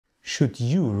Should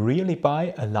you really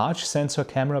buy a large sensor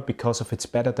camera because of its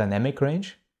better dynamic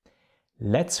range?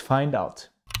 Let's find out.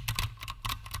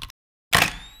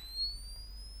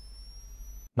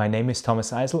 My name is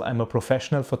Thomas Eisl. I'm a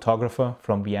professional photographer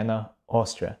from Vienna,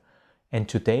 Austria. And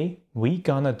today we're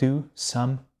gonna do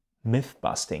some myth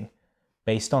busting,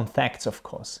 based on facts of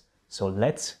course. So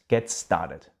let's get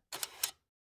started.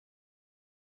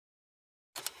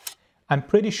 I'm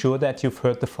pretty sure that you've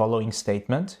heard the following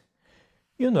statement.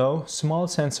 You know, small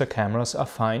sensor cameras are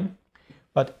fine,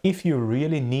 but if you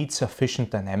really need sufficient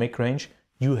dynamic range,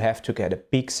 you have to get a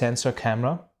big sensor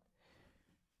camera.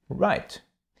 Right.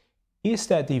 Is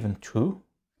that even true?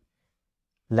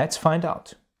 Let's find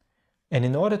out. And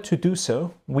in order to do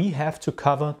so, we have to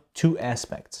cover two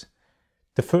aspects.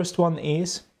 The first one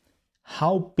is,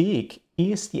 how big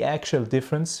is the actual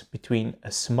difference between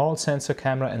a small sensor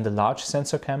camera and a large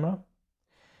sensor camera?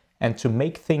 And to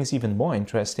make things even more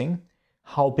interesting,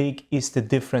 how big is the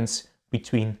difference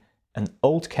between an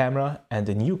old camera and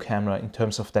a new camera in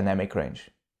terms of dynamic range?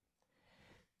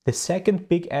 The second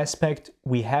big aspect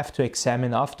we have to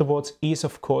examine afterwards is,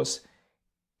 of course,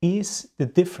 is the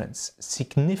difference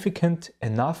significant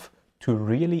enough to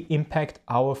really impact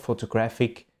our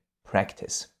photographic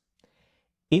practice?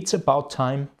 It's about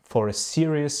time for a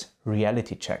serious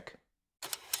reality check.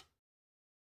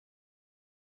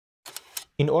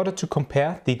 In order to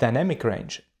compare the dynamic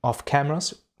range of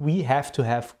cameras, we have to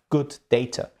have good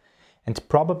data. And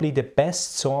probably the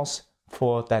best source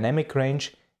for dynamic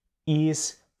range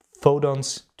is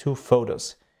Photons to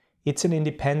Photos. It's an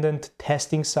independent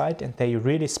testing site and they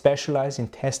really specialize in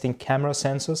testing camera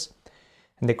sensors.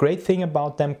 And the great thing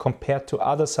about them compared to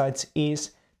other sites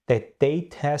is that they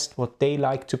test what they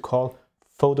like to call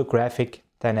photographic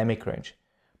dynamic range.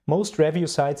 Most review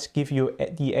sites give you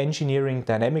the engineering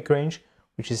dynamic range,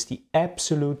 which is the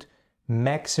absolute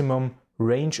maximum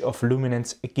range of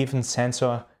luminance a given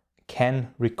sensor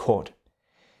can record.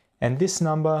 And this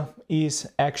number is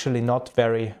actually not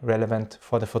very relevant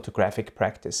for the photographic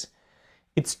practice.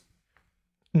 It's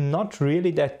not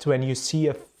really that when you see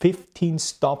a 15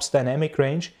 stops dynamic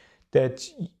range that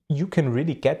you can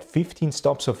really get 15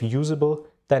 stops of usable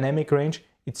dynamic range.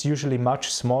 It's usually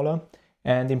much smaller.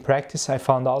 And in practice I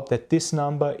found out that this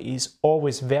number is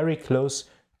always very close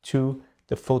to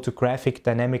the photographic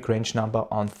dynamic range number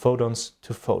on Photons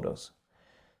to Photos.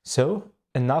 So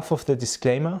enough of the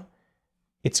disclaimer.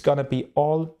 It's gonna be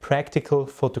all practical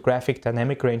photographic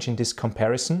dynamic range in this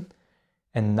comparison.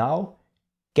 And now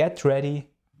get ready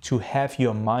to have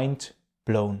your mind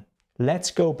blown. Let's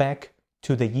go back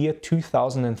to the year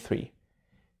 2003.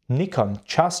 Nikon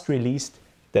just released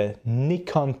the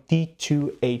Nikon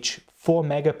D2H 4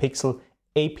 megapixel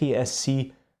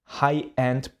APS-C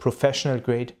high-end professional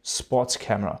grade sports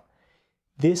camera.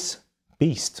 This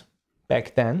beast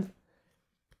back then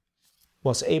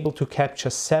was able to capture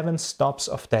 7 stops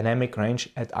of dynamic range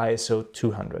at ISO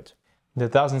 200.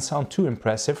 That doesn't sound too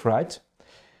impressive, right?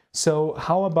 So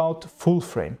how about full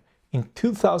frame? In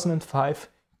 2005,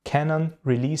 Canon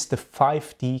released the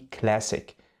 5D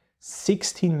Classic.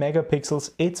 16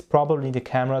 megapixels, it's probably the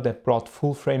camera that brought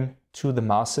full frame to the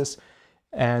masses.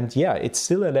 And yeah, it's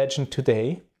still a legend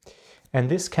today. And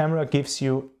this camera gives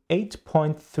you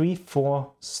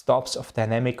 8.34 stops of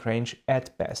dynamic range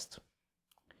at best.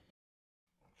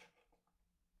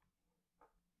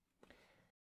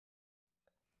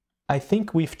 I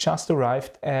think we've just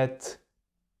arrived at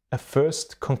a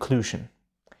first conclusion.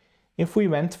 If we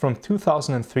went from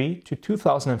 2003 to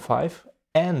 2005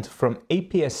 and from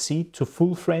APS-C to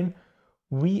full frame,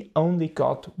 we only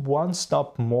got 1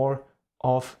 stop more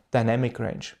of dynamic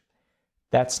range.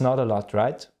 That's not a lot,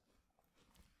 right?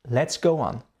 Let's go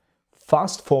on.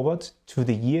 Fast forward to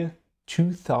the year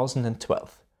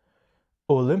 2012.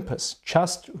 Olympus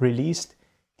just released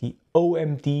the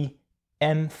OMD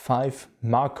M5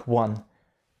 Mark I.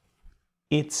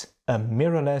 It's a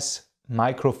mirrorless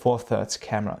micro four thirds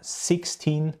camera,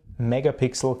 16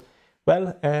 megapixel.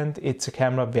 Well, and it's a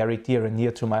camera very dear and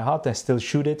near to my heart. I still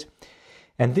shoot it.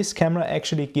 And this camera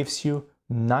actually gives you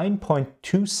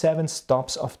 9.27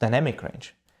 stops of dynamic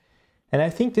range. And I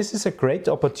think this is a great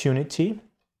opportunity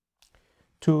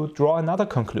to draw another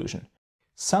conclusion.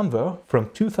 Somewhere from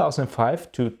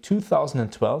 2005 to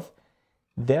 2012,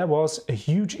 there was a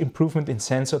huge improvement in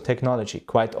sensor technology,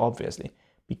 quite obviously,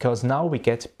 because now we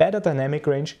get better dynamic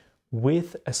range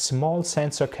with a small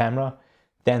sensor camera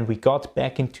than we got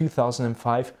back in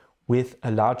 2005 with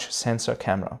a large sensor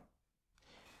camera.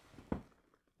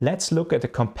 Let's look at a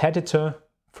competitor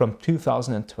from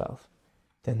 2012,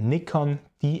 the Nikon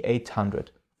D800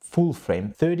 full frame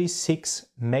 36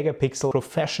 megapixel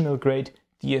professional grade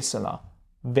DSLR.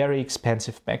 very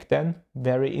expensive back then,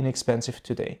 very inexpensive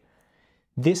today.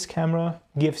 This camera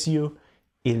gives you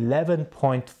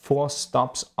 11.4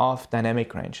 stops of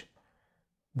dynamic range.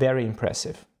 Very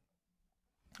impressive.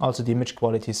 Also, the image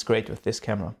quality is great with this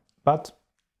camera, but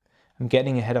I'm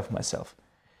getting ahead of myself.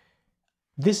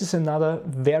 This is another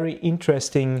very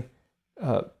interesting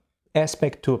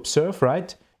aspect to observe,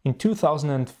 right? In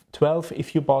 2012,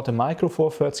 if you bought a micro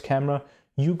four thirds camera,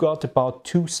 you got about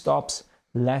 2 stops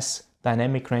less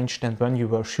dynamic range than when you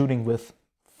were shooting with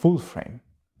full frame.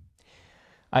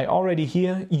 I already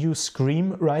hear you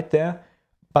scream right there,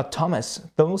 but Thomas,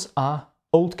 those are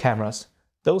old cameras.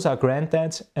 Those are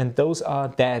granddads and those are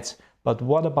dads. But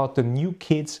what about the new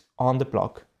kids on the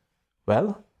block?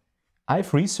 Well,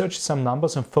 I've researched some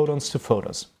numbers on photons to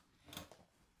photos.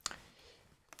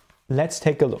 Let's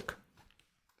take a look.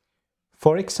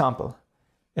 For example,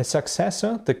 a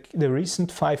successor, the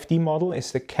recent 5D model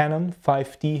is the Canon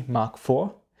 5D Mark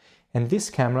IV, and this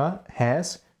camera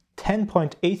has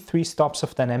 10.83 stops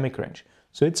of dynamic range.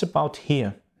 So it's about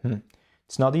here.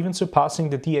 It's not even surpassing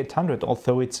the D800,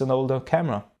 although it's an older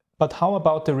camera. But how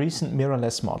about the recent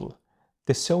mirrorless model?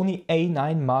 The Sony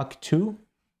A9 Mark II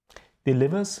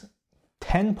delivers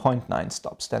 10.9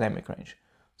 stops dynamic range.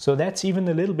 So that's even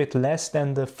a little bit less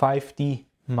than the 5D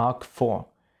Mark IV,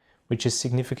 which is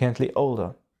significantly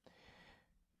older.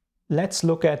 Let's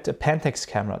look at a Pentax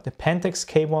camera, the Pentax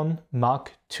K1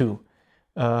 Mark II.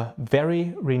 A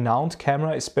very renowned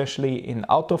camera, especially in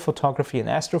outdoor photography and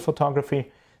astrophotography.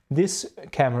 This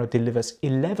camera delivers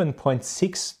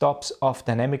 11.6 stops of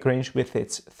dynamic range with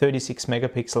its 36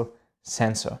 megapixel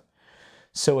sensor.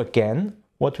 So again,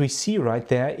 what we see right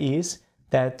there is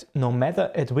that no matter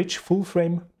at which full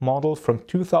frame model from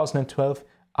 2012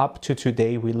 up to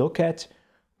today we look at,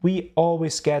 we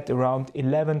always get around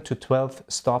 11 to 12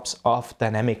 stops of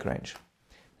dynamic range.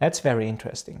 That's very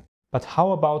interesting. But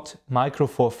how about micro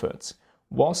four thirds?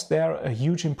 Was there a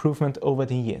huge improvement over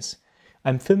the years?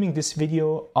 I'm filming this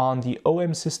video on the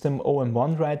OM system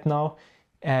OM1 right now,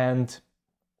 and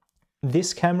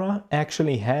this camera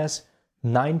actually has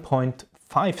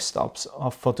 9.5 stops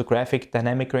of photographic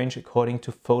dynamic range according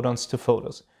to photons to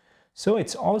photos. So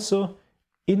it's also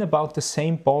in about the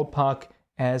same ballpark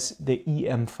as the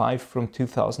EM5 from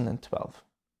 2012.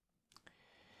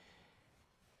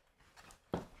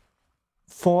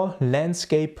 For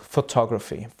landscape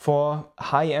photography, for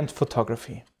high-end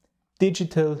photography,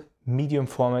 digital medium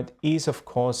format is of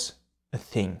course a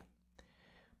thing.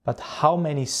 But how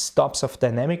many stops of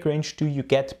dynamic range do you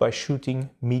get by shooting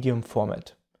medium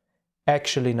format?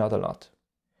 Actually not a lot.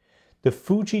 The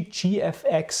Fuji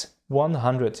GFX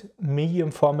 100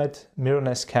 medium format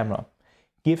mirrorless camera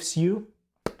gives you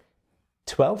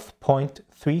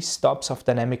 12.3 stops of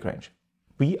dynamic range.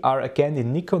 We are again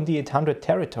in Nikon D800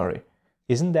 territory.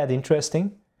 Isn't that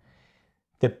interesting?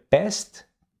 The best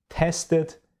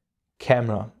tested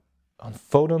camera on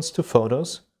photons to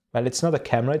photos, well, it's not a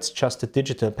camera, it's just a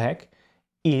digital pack,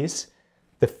 is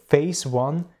the Phase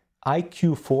 1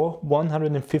 IQ4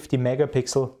 150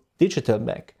 megapixel digital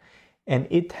pack, and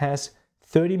it has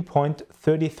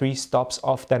 13.33 stops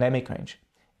of dynamic range.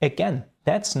 Again,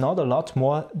 that's not a lot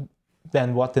more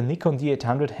than what the Nikon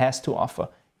D800 has to offer.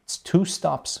 It's 2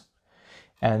 stops.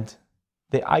 And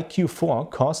the IQ4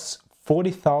 costs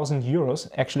 40,000 euros,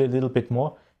 actually a little bit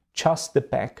more, just the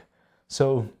pack.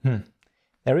 So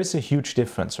there is a huge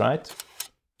difference, right?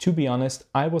 To be honest,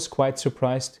 I was quite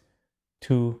surprised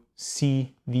to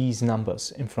see these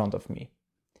numbers in front of me.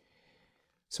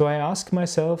 So I asked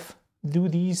myself, do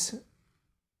these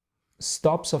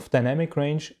stops of dynamic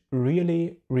range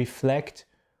really reflect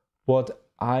what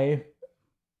I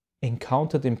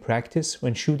encountered in practice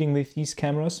when shooting with these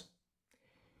cameras?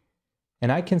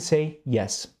 And I can say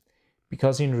yes,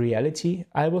 because in reality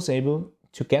I was able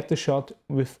to get the shot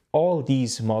with all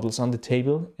these models on the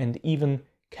table and even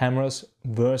cameras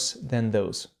worse than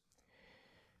those.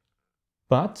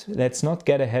 But let's not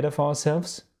get ahead of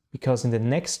ourselves, because in the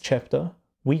next chapter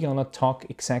we're gonna talk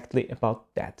exactly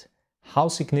about that. How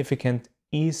significant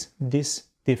is this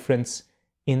difference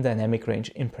in dynamic range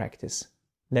in practice?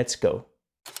 Let's go.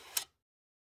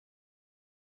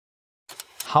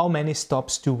 How many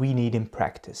stops do we need in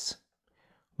practice?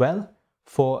 Well,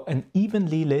 for an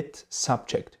evenly lit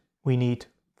subject, we need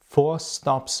 4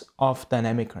 stops of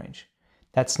dynamic range.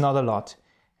 That's not a lot,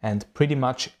 and pretty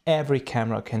much every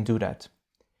camera can do that.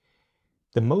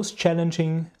 The most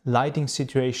challenging lighting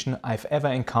situation I've ever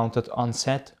encountered on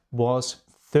set was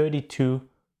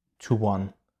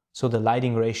 32:1. So the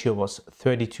lighting ratio was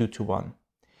 32:1.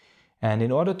 And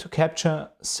in order to capture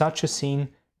such a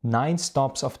scene, 9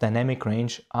 stops of dynamic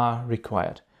range are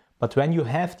required. But when you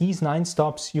have these 9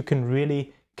 stops, you can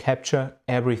really capture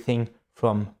everything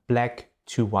from black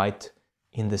to white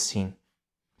in the scene.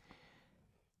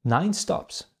 9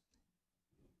 stops.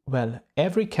 Well,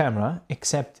 every camera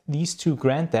except these two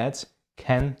granddads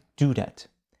can do that.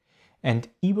 And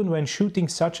even when shooting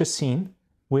such a scene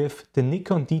with the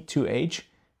Nikon D2H,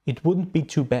 it wouldn't be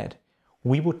too bad.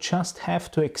 We would just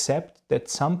have to accept that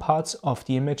some parts of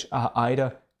the image are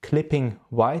either clipping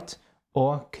white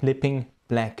or clipping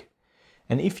black.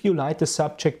 And if you light the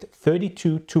subject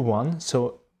 32:1,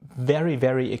 so very,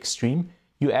 very extreme,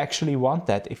 you actually want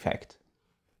that effect.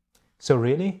 So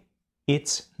really,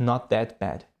 it's not that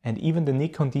bad. And even the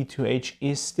Nikon D2H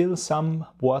is still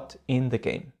somewhat in the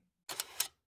game.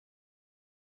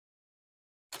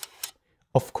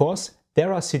 Of course,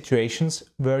 there are situations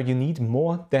where you need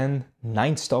more than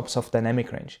 9 stops of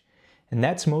dynamic range. And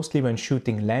that's mostly when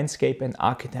shooting landscape and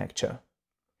architecture.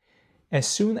 As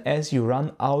soon as you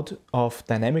run out of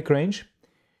dynamic range,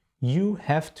 you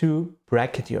have to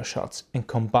bracket your shots and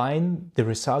combine the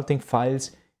resulting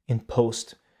files in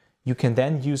post. You can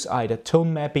then use either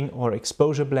tone mapping or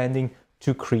exposure blending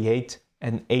to create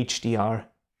an HDR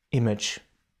image.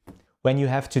 When you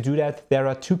have to do that, there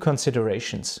are 2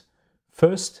 considerations.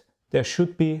 First, there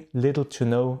should be little to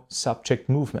no subject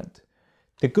movement.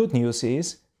 The good news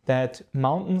is that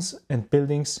mountains and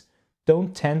buildings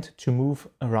don't tend to move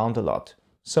around a lot.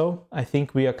 So I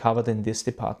think we are covered in this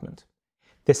department.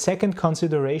 The second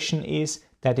consideration is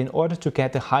that in order to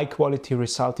get a high quality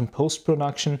result in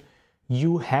post-production,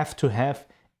 you have to have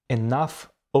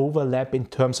enough overlap in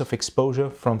terms of exposure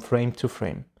from frame to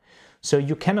frame. So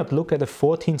you cannot look at a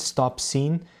 14 stop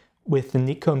scene with the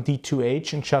Nikon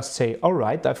D2H and just say, all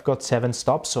right, I've got 7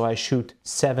 stops, so I shoot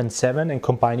 7/7 and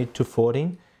combine it to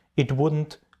 14. It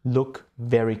wouldn't look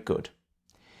very good.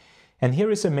 And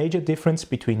here is a major difference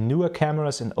between newer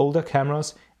cameras and older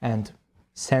cameras and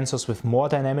sensors with more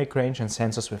dynamic range and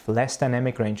sensors with less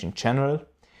dynamic range in general.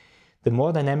 The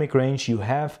more dynamic range you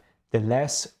have, the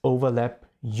less overlap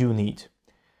you need.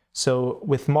 So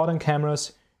with modern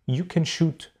cameras, you can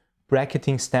shoot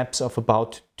bracketing steps of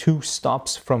about 2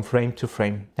 stops from frame to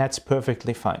frame. That's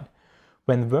perfectly fine.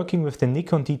 When working with the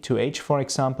Nikon D2H, for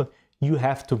example, you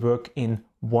have to work in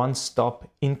 1 stop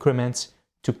increments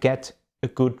to get a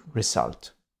good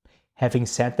result. Having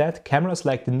said that, cameras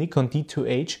like the Nikon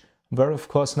D2H were of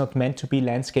course not meant to be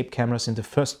landscape cameras in the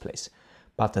first place,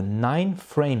 but a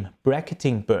 9-frame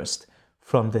bracketing burst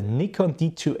from the Nikon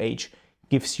D2H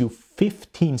gives you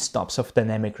 15 stops of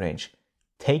dynamic range.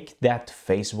 Take that,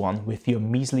 phase 1, with your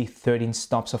measly 13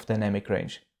 stops of dynamic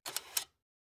range.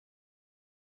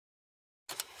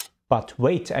 But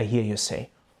wait, I hear you say,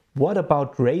 what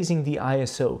about raising the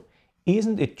ISO?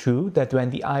 Isn't it true that when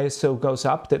the ISO goes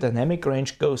up, the dynamic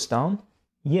range goes down?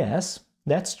 Yes,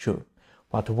 that's true.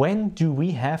 But when do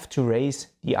we have to raise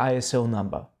the ISO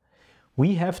number?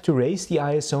 We have to raise the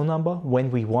ISO number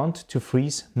when we want to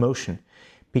freeze motion,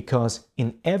 because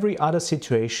in every other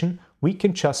situation we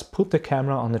can just put the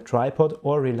camera on a tripod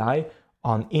or rely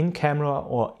on in-camera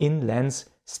or in-lens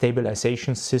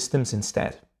stabilization systems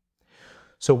instead.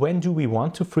 So when do we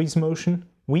want to freeze motion?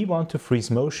 We want to freeze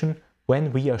motion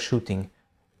when we are shooting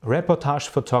reportage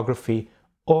photography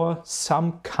or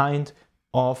some kind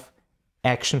of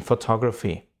action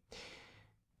photography.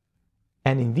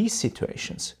 And in these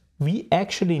situations, we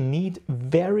actually need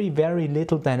very, very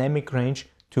little dynamic range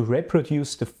to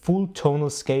reproduce the full tonal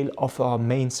scale of our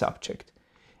main subject.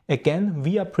 Again,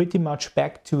 we are pretty much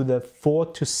back to the 4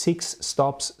 to 6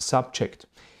 stops subject.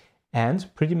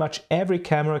 And pretty much every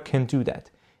camera can do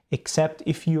that, except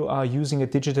if you are using a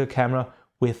digital camera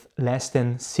with less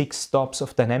than 6 stops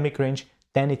of dynamic range,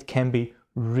 then it can be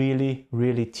really,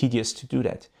 really tedious to do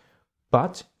that.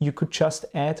 But you could just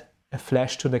add a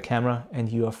flash to the camera and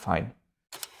you are fine.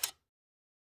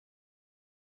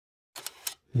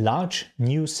 Large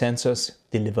new sensors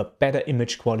deliver better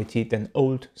image quality than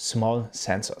old small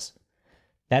sensors.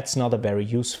 That's not a very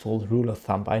useful rule of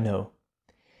thumb, I know.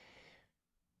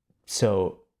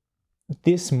 So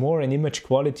this more in image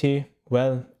quality,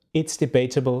 well, it's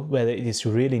debatable whether it is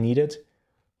really needed,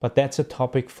 but that's a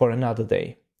topic for another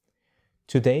day.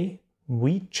 Today,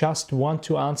 we just want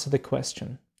to answer the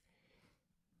question: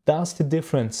 does the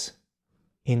difference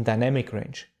in dynamic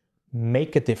range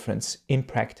make a difference in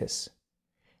practice?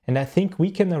 And I think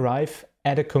we can arrive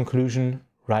at a conclusion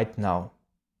right now.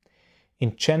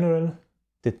 In general,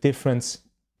 the difference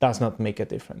does not make a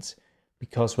difference,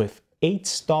 because with 8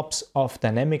 stops of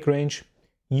dynamic range,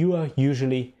 you are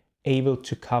usually able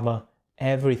to cover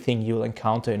everything you'll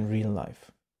encounter in real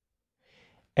life.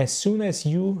 As soon as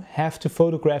you have to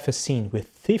photograph a scene with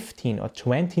 15 or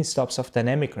 20 stops of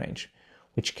dynamic range,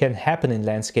 which can happen in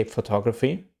landscape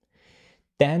photography,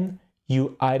 then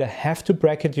you either have to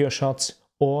bracket your shots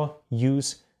or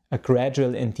use a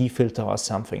gradual ND filter or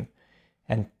something.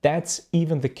 And that's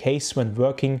even the case when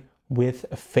working with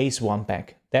a phase 1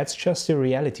 bag. That's just the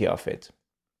reality of it.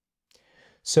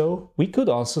 So we could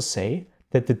also say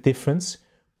that the difference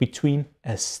between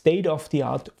a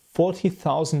state-of-the-art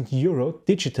 40,000 euro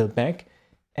digital bag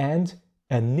and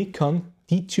a Nikon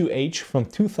D2H from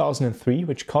 2003,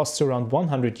 which costs around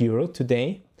 100 euro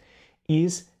today,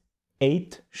 is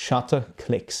 8 shutter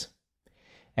clicks.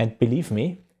 And believe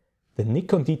me, the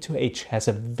Nikon D2H has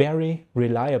a very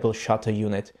reliable shutter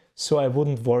unit, so I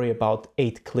wouldn't worry about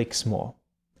 8 clicks more.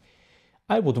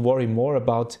 I would worry more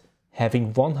about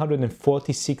having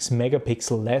 146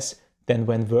 megapixel less than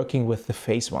when working with the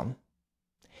phase 1.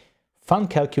 Fun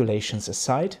calculations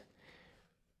aside,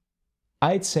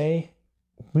 I'd say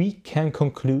we can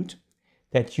conclude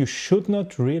that you should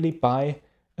not really buy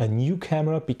a new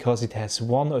camera because it has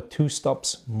 1 or 2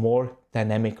 stops more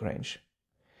dynamic range.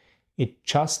 It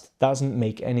just doesn't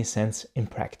make any sense in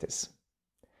practice.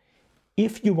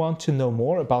 If you want to know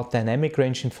more about dynamic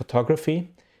range in photography,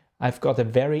 I've got a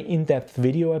very in-depth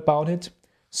video about it,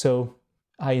 so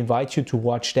I invite you to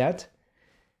watch that.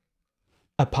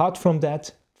 Apart from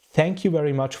that, thank you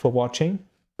very much for watching.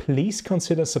 Please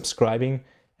consider subscribing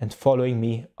and following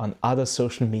me on other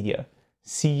social media.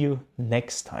 See you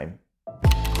next time.